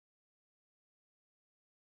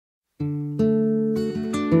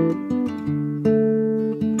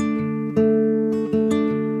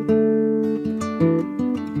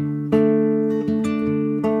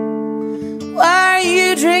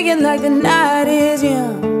night is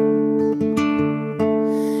young?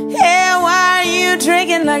 Yeah, why are you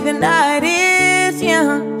drinking like the night is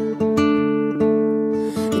young?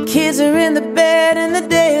 The kids are in the bed and the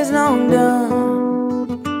day is long done.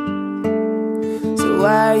 So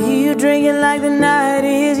why are you drinking like the night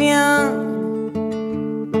is young?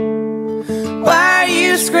 Why are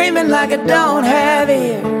you screaming like I don't have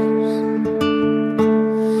ears?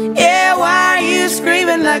 Yeah, why are you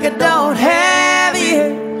screaming like I don't have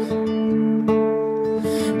ears?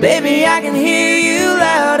 Baby, I can hear you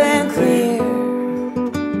loud and clear.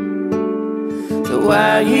 So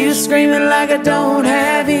why are you screaming like I don't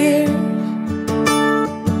have ears?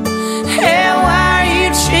 Yeah, why are you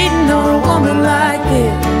cheating on a woman like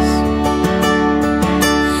this?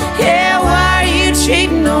 Yeah, why are you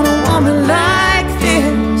cheating on a woman like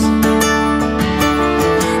this?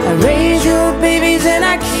 I raised your babies and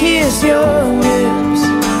I kissed your lips.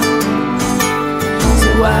 So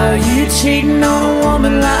why are you cheating on a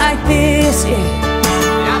woman like this? Yeah.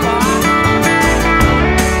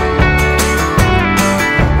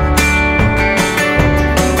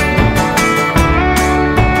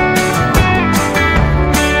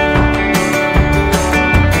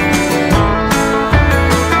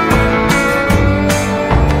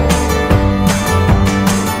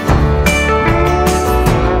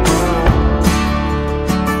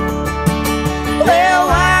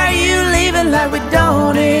 Like we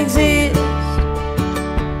don't exist.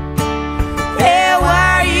 Yeah, why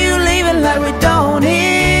are you leaving like we don't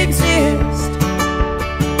exist?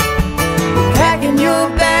 Packing your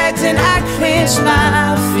bags and I clench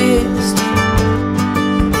my fist.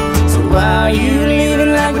 So why are you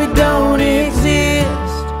leaving like we don't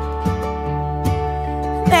exist?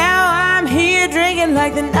 Now I'm here drinking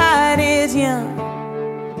like the night is young.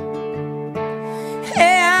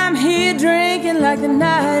 Yeah, I'm here drinking like the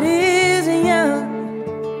night is young.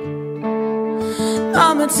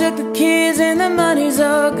 Mama took the kids and the money's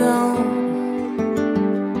all gone.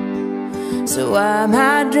 So why am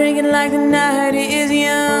I drinking like the night is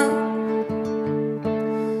young?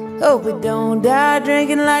 Hope we don't die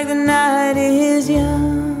drinking like the night is young.